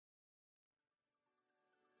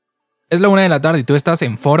Es la 1 de la tarde y tú estás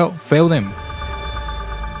en FORO FEUDEM.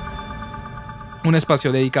 Un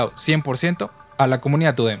espacio dedicado 100% a la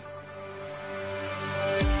comunidad UDEM.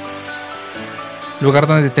 Lugar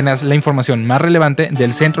donde tendrás la información más relevante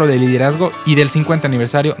del Centro de Liderazgo y del 50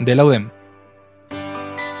 aniversario de la UDEM.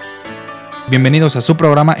 Bienvenidos a su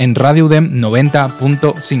programa en Radio UDEM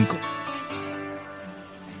 90.5.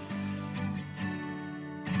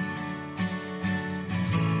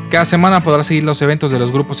 Cada semana podrás seguir los eventos de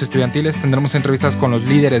los grupos estudiantiles, tendremos entrevistas con los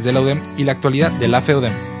líderes de la UDEM y la actualidad de la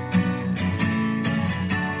FEUDEM.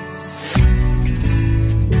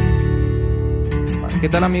 ¿Qué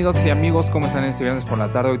tal amigos y amigos? ¿Cómo están este viernes por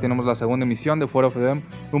la tarde? Hoy tenemos la segunda emisión de FORO FEUDEM,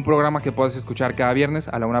 un programa que puedes escuchar cada viernes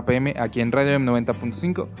a la 1 p.m. aquí en Radio UDEM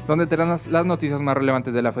 90.5, donde tendrás las noticias más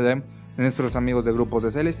relevantes de la FEUDEM, de nuestros amigos de grupos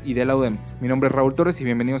de CELES y de la UDEM. Mi nombre es Raúl Torres y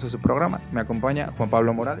bienvenidos a su programa. Me acompaña Juan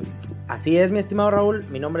Pablo Morales. Así es, mi estimado Raúl.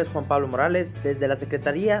 Mi nombre es Juan Pablo Morales, desde la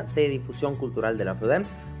Secretaría de Difusión Cultural de la FEUDEM.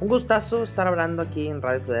 Un gustazo estar hablando aquí en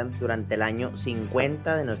Radio FEUDEM durante el año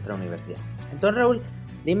 50 de nuestra universidad. Entonces, Raúl,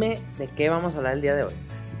 dime de qué vamos a hablar el día de hoy.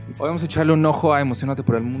 Hoy vamos a echarle un ojo a Emociónate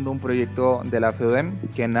por el Mundo, un proyecto de la FEUDEM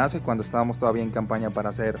que nace cuando estábamos todavía en campaña para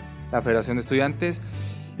hacer la Federación de Estudiantes.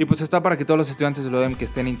 Y pues está para que todos los estudiantes de la UDEM que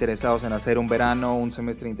estén interesados en hacer un verano, un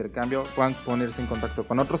semestre de intercambio, puedan ponerse en contacto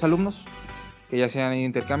con otros alumnos que ya se han ido de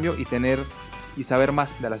intercambio y tener y saber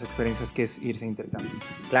más de las experiencias que es irse a intercambio.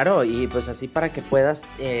 Claro, y pues así para que puedas,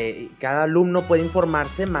 cada alumno puede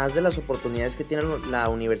informarse más de las oportunidades que tiene la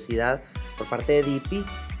universidad por parte de DIPI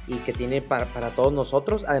y que tiene para todos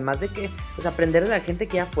nosotros, además de que pues aprender de la gente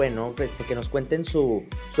que ya fue, ¿no? Que nos cuenten su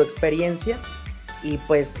experiencia. Y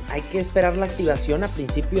pues hay que esperar la activación a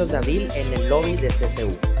principios de abril en el lobby de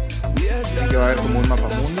CCU. Dicen que va a haber como un mapa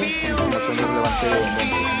mundo, información relevante de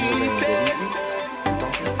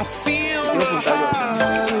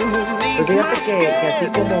Pues fíjate que así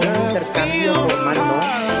como un intercambio formal, ¿no?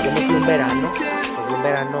 Yo me fui un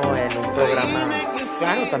verano en un programa,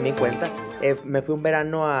 claro, también cuenta. Me fui un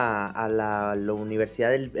verano a la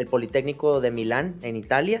Universidad del Politécnico de Milán, en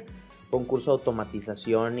Italia, con curso de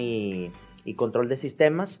automatización y control de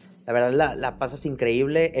sistemas. La verdad la pasas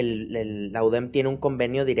increíble. La UDEM tiene un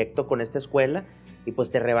convenio directo con esta escuela y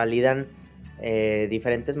pues te revalidan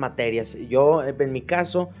diferentes materias. Yo, en mi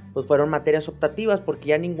caso, pues fueron materias optativas porque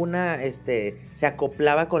ya ninguna se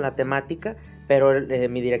acoplaba con la temática, pero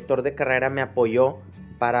mi director de carrera me apoyó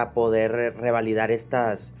para poder revalidar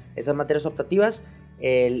esas materias optativas.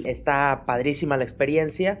 Está padrísima la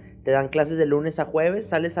experiencia, te dan clases de lunes a jueves,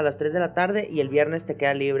 sales a las 3 de la tarde y el viernes te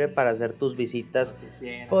queda libre para hacer tus visitas,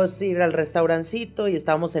 pues ir al restaurancito, y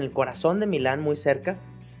estábamos en el corazón de Milán, muy cerca,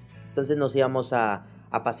 entonces nos íbamos a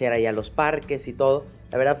pasear ahí a los parques y todo.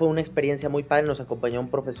 La verdad fue una experiencia muy padre. Nos acompañó un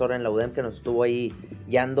profesor en la UDEM que nos estuvo ahí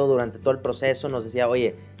guiando durante todo el proceso, nos decía,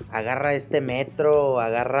 oye, agarra este metro,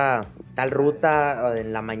 agarra tal ruta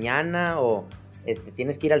en la mañana, o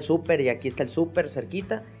tienes que ir al súper y aquí está el súper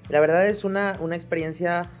cerquita. La verdad es una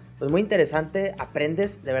experiencia pues muy interesante.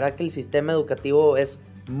 Aprendes, de verdad que el sistema educativo es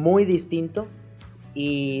muy distinto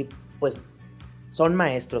y pues son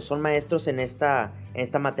maestros en esta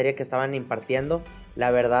materia que estaban impartiendo. La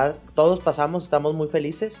verdad, todos pasamos, estamos muy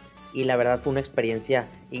felices y la verdad fue una experiencia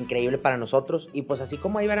increíble para nosotros. Y pues así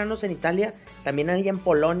como hay veranos en Italia, también hay en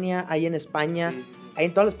Polonia, hay en España, hay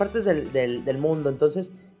en todas las partes del mundo.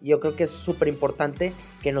 Entonces yo creo que es súper importante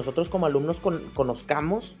que nosotros como alumnos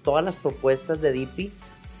conozcamos todas las propuestas de DIPI,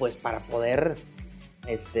 pues para poder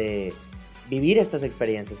vivir estas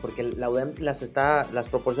experiencias, porque la UDEM las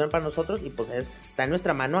proporciona para nosotros y pues está en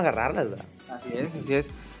nuestra mano agarrarlas, ¿verdad? Así es.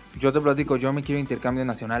 Yo te platico, yo me quiero intercambio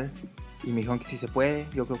nacional y me dijeron que sí se puede.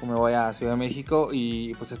 Yo creo que me voy a Ciudad de México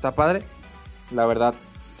y pues está padre. La verdad,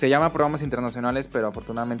 se llama programas internacionales, pero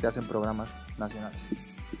afortunadamente hacen programas nacionales.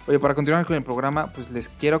 Oye, para continuar con el programa, pues les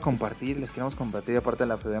queremos compartir, aparte de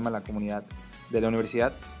la FEUDEM, a la comunidad de la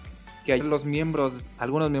universidad, que hay algunos miembros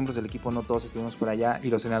del equipo, no todos estuvimos por allá, y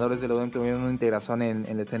los senadores de la UDEM tuvieron una integración en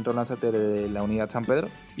el Centro Lánzate de la Unidad San Pedro,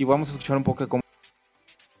 y vamos a escuchar un poco de cómo.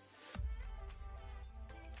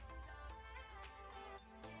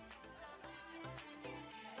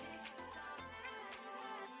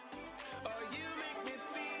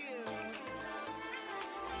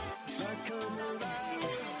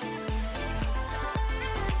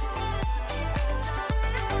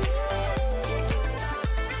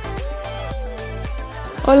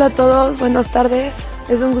 Hola a todos, buenas tardes.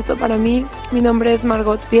 Es un gusto para mí. Mi nombre es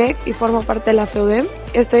Margot Pieck y formo parte de la FEUDEM.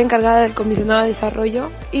 Estoy encargada del comisionado de desarrollo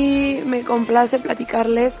y me complace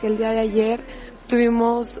platicarles que el día de ayer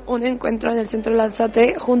tuvimos un encuentro en el Centro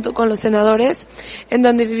Lánzate junto con los senadores, en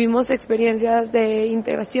donde vivimos experiencias de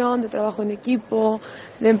integración, de trabajo en equipo,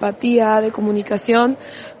 de empatía, de comunicación,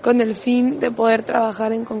 con el fin de poder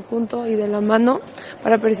trabajar en conjunto y de la mano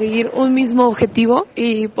para perseguir un mismo objetivo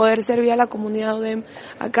y poder servir a la comunidad UDEM,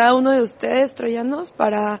 a cada uno de ustedes, troyanos,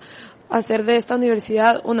 para hacer de esta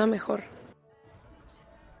universidad una mejor.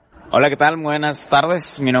 Hola, ¿qué tal? Buenas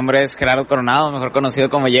tardes. Mi nombre es Gerardo Coronado, mejor conocido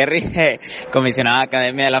como Jerry, comisionado de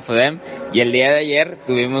Academia de la FEUDEM. Y el día de ayer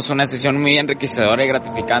tuvimos una sesión muy enriquecedora y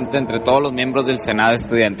gratificante entre todos los miembros del Senado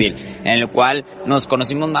estudiantil, en el cual nos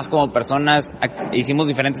conocimos más como personas, hicimos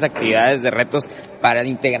diferentes actividades de retos para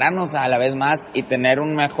integrarnos a la vez más y tener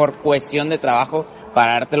una mejor cohesión de trabajo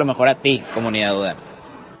para darte lo mejor a ti, comunidad UDEM.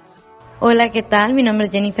 Hola, ¿qué tal? Mi nombre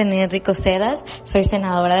es Jennifer Rico Cedas, soy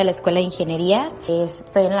senadora de la Escuela de Ingeniería,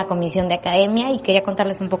 estoy en la Comisión de Academia y quería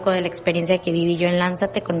contarles un poco de la experiencia que viví yo en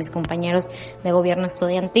Lánzate con mis compañeros de gobierno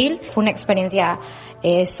estudiantil. Fue una experiencia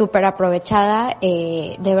súper aprovechada,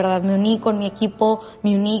 de verdad me uní con mi equipo,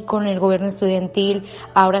 me uní con el gobierno estudiantil,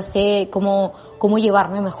 ahora sé cómo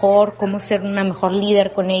llevarme mejor, cómo ser una mejor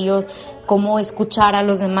líder con ellos, cómo escuchar a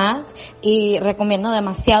los demás, y recomiendo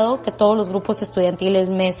demasiado que todos los grupos estudiantiles,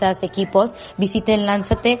 mesas, equipos visiten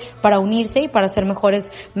Lánzate para unirse y para hacer mejores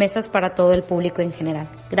mesas para todo el público en general.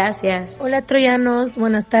 Gracias. Hola troyanos,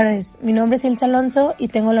 buenas tardes. Mi nombre es Ilse Alonso y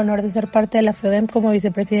tengo el honor de ser parte de la FEUDEM como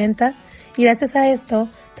vicepresidenta, y gracias a esto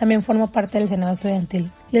también formo parte del Senado estudiantil.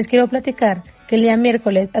 Les quiero platicar que el día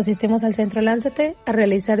miércoles asistimos al Centro Lánzate a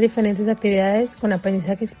realizar diferentes actividades con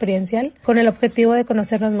aprendizaje experiencial con el objetivo de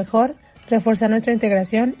conocernos mejor, reforzar nuestra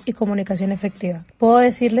integración y comunicación efectiva. Puedo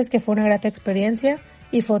decirles que fue una grata experiencia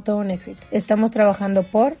y fue todo un éxito. Estamos trabajando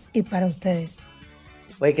por y para ustedes.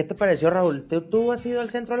 Oye, ¿qué te pareció, Raúl? ¿Tú has ido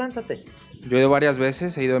al Centro Lánzate? Yo he ido varias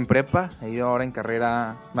veces, he ido en prepa, he ido ahora en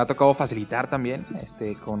carrera, me ha tocado facilitar también,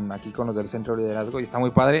 con los del Centro de Liderazgo, y está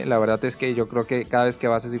muy padre. La verdad es que yo creo que cada vez que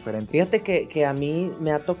vas es diferente. Fíjate que a mí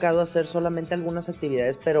me ha tocado hacer solamente algunas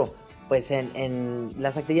actividades, pero pues en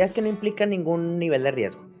las actividades que no implican ningún nivel de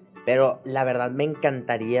riesgo. Pero la verdad me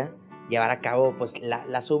encantaría llevar a cabo pues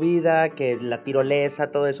la subida, que la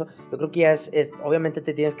tirolesa, todo eso. Yo creo que ya es obviamente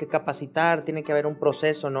te tienes que capacitar, tiene que haber un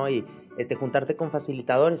proceso, ¿no? Y juntarte con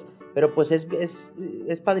facilitadores. Pero pues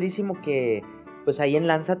es padrísimo que pues ahí en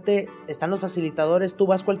Lánzate están los facilitadores. Tú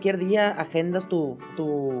vas cualquier día, agendas tu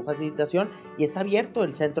facilitación y está abierto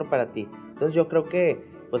el centro para ti. Entonces yo creo que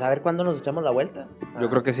pues a ver cuándo nos echamos la vuelta. Yo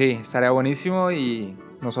creo que sí, estaría buenísimo, y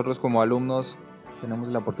nosotros como alumnos tenemos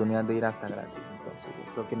la oportunidad de ir hasta gratis. Entonces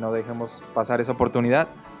yo creo que no dejemos pasar esa oportunidad.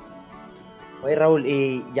 Oye, Raúl,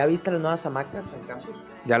 ¿y ya viste las nuevas hamacas en campus?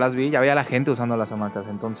 Ya las vi, ya veía a la gente usando las hamacas,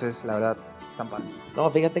 entonces la verdad están padres. No,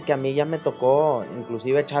 fíjate que a mí ya me tocó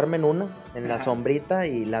inclusive echarme en la sombrita,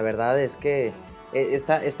 y la verdad es que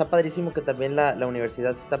está padrísimo que también la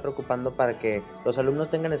universidad se está preocupando para que los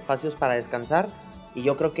alumnos tengan espacios para descansar, y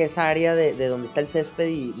yo creo que esa área de donde está el césped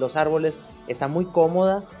y los árboles está muy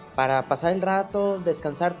cómoda para pasar el rato,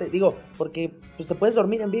 descansarte, digo, porque pues te puedes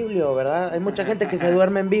dormir en biblio, ¿verdad? Hay mucha gente que se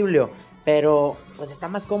duerme en biblio, pero pues está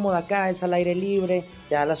más cómoda acá, es al aire libre,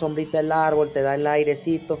 te da la sombrita del árbol, te da el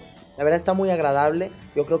airecito, la verdad está muy agradable.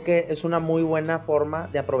 Yo creo que es una muy buena forma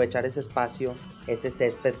de aprovechar ese espacio, ese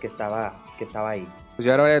césped que estaba ahí. Pues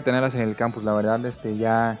ya era hora de tenerlas en el campus, la verdad,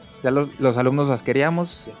 ya los alumnos las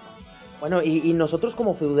queríamos. Bueno, y nosotros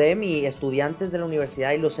como FEUDEM y estudiantes de la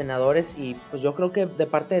universidad y los senadores, y pues yo creo que de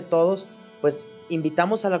parte de todos, pues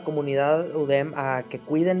invitamos a la comunidad UDEM a que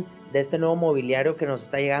cuiden de este nuevo mobiliario que nos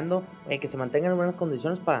está llegando, que se mantengan en buenas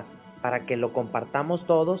condiciones para que lo compartamos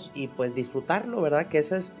todos y pues disfrutarlo, ¿verdad? Que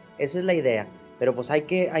esa es la idea. Pero pues hay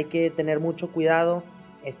que tener mucho cuidado,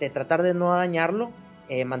 tratar de no dañarlo,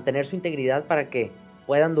 mantener su integridad para que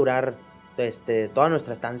puedan durar toda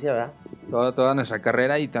nuestra estancia, ¿verdad? Toda nuestra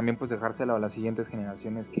carrera, y también pues dejárselo a las siguientes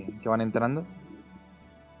generaciones que van entrando.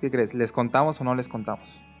 ¿Qué crees? ¿Les contamos o no les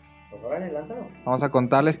contamos? Pues órale, lánzalo. Vamos a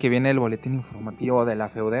contarles que viene el boletín informativo de la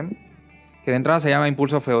FEUDEM, que de entrada se llama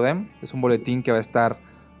Impulso FEUDEM. Es un boletín que va a estar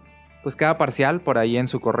pues cada parcial por ahí en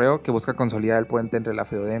su correo, que busca consolidar el puente entre la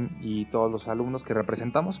FEUDEM y todos los alumnos que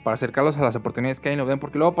representamos para acercarlos a las oportunidades que hay en la UDEM,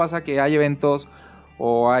 porque luego pasa que hay eventos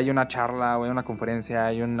o hay una charla o hay una conferencia,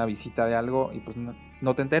 hay una visita de algo y pues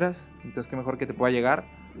no te enteras. Entonces qué mejor que te pueda llegar.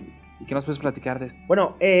 ¿Y qué nos puedes platicar de esto?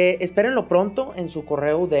 Bueno, espérenlo pronto en su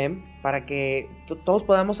correo UDEM para que todos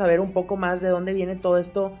podamos saber un poco más de dónde viene todo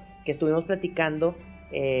esto que estuvimos platicando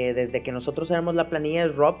desde que nosotros éramos la planilla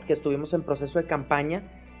de ROPT, que estuvimos en proceso de campaña.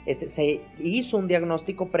 Se hizo un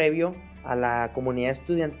diagnóstico previo a la comunidad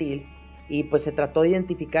estudiantil y pues se trató de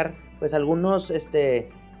identificar pues algunos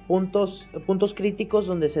puntos críticos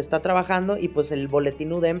donde se está trabajando, y pues el boletín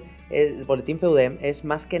FEUDEM es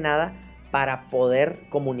más que nada para poder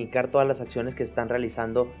comunicar todas las acciones que se están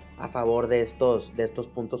realizando a favor de estos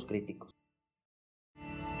puntos críticos.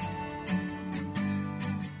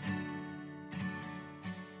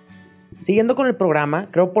 Siguiendo con el programa,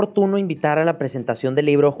 creo oportuno invitar a la presentación del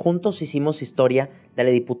libro Juntos Hicimos Historia de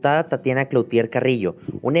la diputada Tatiana Cloutier Carrillo,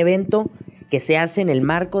 un evento que se hace en el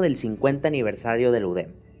marco del 50 aniversario del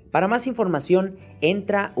UDEM. Para más información,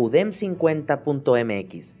 entra a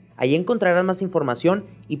udem50.mx. Ahí encontrarás más información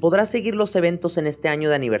y podrás seguir los eventos en este año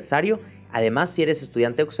de aniversario. Además, si eres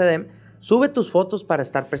estudiante de UCEDEM, sube tus fotos para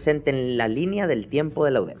estar presente en la línea del tiempo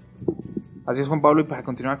de la UDEM. Así es, Juan Pablo, y para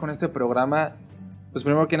continuar con este programa, pues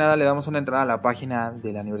primero que nada le damos una entrada a la página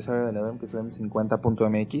del aniversario de la UDEM, que es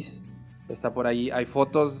udem50.mx. Está por ahí, hay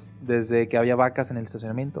fotos desde que había vacas en el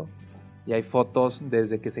estacionamiento, y hay fotos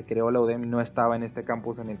desde que se creó la UDEM y no estaba en este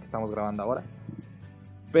campus en el que estamos grabando ahora.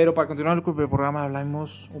 Pero para continuar con el programa,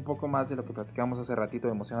 hablamos un poco más de lo que platicamos hace ratito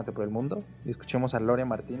de Emociónate por el Mundo, y escuchemos a Gloria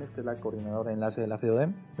Martínez, que es la coordinadora de enlace de la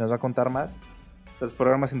FEUDEM, que nos va a contar más de los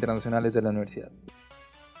programas internacionales de la universidad.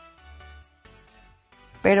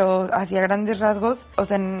 Pero hacia grandes rasgos, o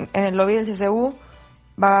sea, en el lobby del CCU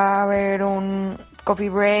va a haber un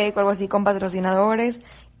coffee break o algo así con patrocinadores,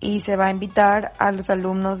 y se va a invitar a los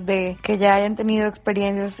alumnos que ya hayan tenido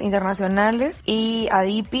experiencias internacionales y a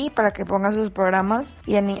DIPI para que pongan sus programas,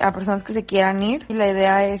 y a personas que se quieran ir. Y la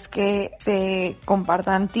idea es que se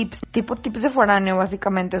compartan tips de foráneo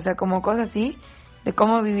básicamente, o sea, como cosas así de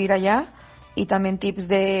cómo vivir allá, y también tips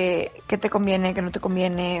de qué te conviene, qué no te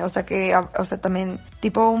conviene, o sea, también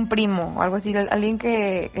tipo un primo o algo así, alguien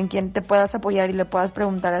en quien te puedas apoyar y le puedas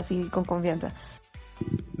preguntar así con confianza.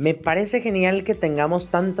 Me parece genial que tengamos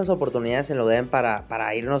tantas oportunidades en la UDEM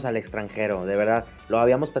para irnos al extranjero, de verdad. Lo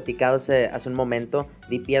habíamos platicado hace un momento.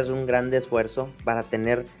 DIPI hace un gran esfuerzo para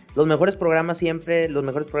tener los mejores programas siempre, los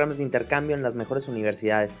mejores programas de intercambio en las mejores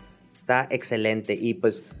universidades. Está excelente, y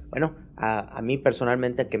pues bueno, a mí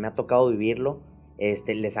personalmente, que me ha tocado vivirlo,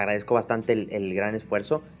 les agradezco bastante el gran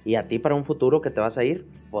esfuerzo, y a ti para un futuro que te vas a ir,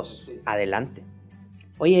 pues adelante.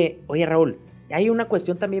 Oye Raúl, hay una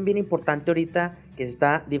cuestión también bien importante ahorita que se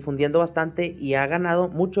está difundiendo bastante y ha ganado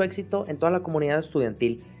mucho éxito en toda la comunidad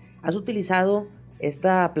estudiantil. ¿Has utilizado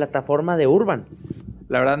esta plataforma de Urban?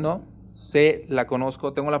 La verdad no, la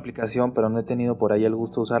conozco, tengo la aplicación, pero no he tenido por ahí el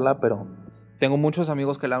gusto de usarla, pero tengo muchos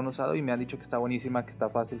amigos que la han usado y me han dicho que está buenísima, que está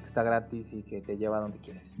fácil, que está gratis y que te lleva a donde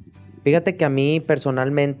quieres. Fíjate que a mí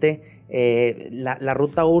personalmente la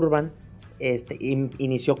ruta Urban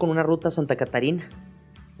inició con una ruta Santa Catarina.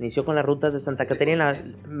 Inició con las rutas de Santa Catarina,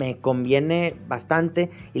 me conviene bastante,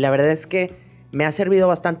 y la verdad es que me ha servido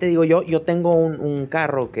bastante. Digo, yo tengo un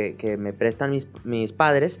carro que me prestan mis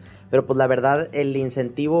padres, pero pues la verdad el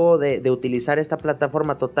incentivo de utilizar esta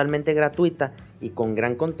plataforma totalmente gratuita y con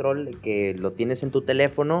gran control, que lo tienes en tu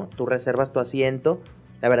teléfono, tú reservas tu asiento,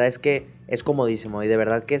 la verdad es que es comodísimo, y de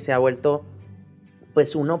verdad que se ha vuelto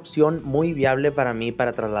pues una opción muy viable para mí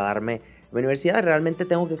para trasladarme a mi universidad. Realmente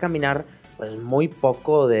tengo que caminar pues muy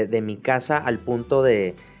poco de mi casa al punto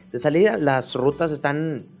de salida. Las rutas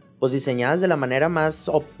están pues diseñadas de la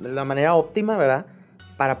manera óptima, ¿verdad?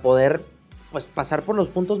 Para poder pues pasar por los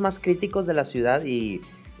puntos más críticos de la ciudad y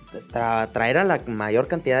traer a la mayor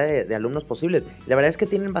cantidad de alumnos posibles. La verdad es que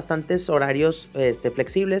tienen bastantes horarios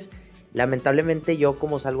flexibles. Lamentablemente yo,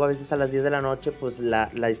 como salgo a veces a las 10 de la noche, pues la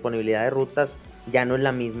disponibilidad de rutas ya no es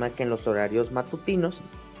la misma que en los horarios matutinos.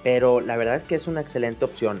 Pero la verdad es que es una excelente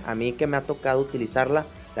opción. A mí, que me ha tocado utilizarla,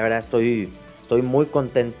 la verdad estoy muy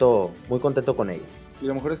contento con ella. Y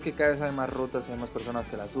lo mejor es que cada vez hay más rutas y hay más personas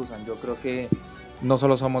que las usan. Yo creo que no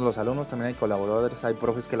solo somos los alumnos, también hay colaboradores, hay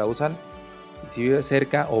profes que la usan. Y si vives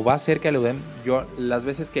cerca o vas cerca del UDEM, yo las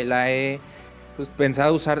veces que la he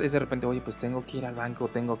pensado usar es de repente, oye, pues tengo que ir al banco,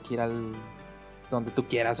 tengo que ir al donde tú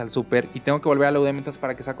quieras, al súper, y tengo que volver al UDEM, entonces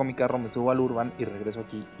para que saco mi carro, me subo al Urban y regreso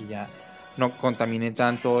aquí, y ya no contaminé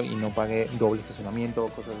tanto y no pagué doble estacionamiento o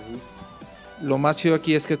cosas así. Lo más chido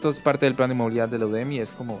aquí es que esto es parte del plan de movilidad de la UDEM, y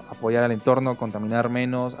es como apoyar al entorno, contaminar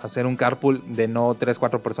menos, hacer un carpool de no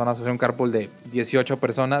 3-4 personas, hacer un carpool de 18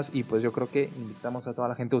 personas, y pues yo creo que invitamos a toda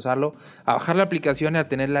la gente a usarlo, a bajar la aplicación y a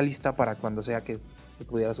tenerla lista para cuando sea que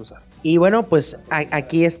pudieras usar. Y bueno, pues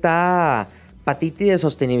aquí está Patiti de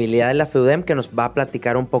Sostenibilidad de la FEUDEM, que nos va a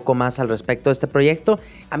platicar un poco más al respecto de este proyecto.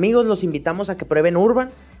 Amigos, los invitamos a que prueben Urban,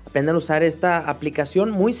 aprendan a usar esta aplicación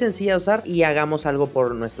muy sencilla de usar, y hagamos algo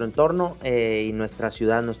por nuestro entorno y nuestra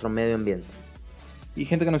ciudad, nuestro medio ambiente. Y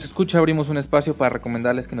gente que nos escucha, abrimos un espacio para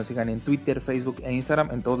recomendarles que nos sigan en Twitter, Facebook e Instagram.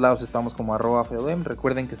 En todos lados estamos como @FEUDEM.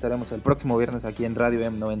 Recuerden que estaremos el próximo viernes aquí en Radio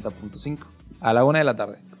M 90.5 a la 1 de la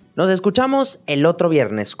tarde. Nos escuchamos el otro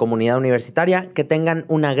viernes, comunidad universitaria. Que tengan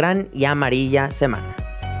una gran y amarilla semana.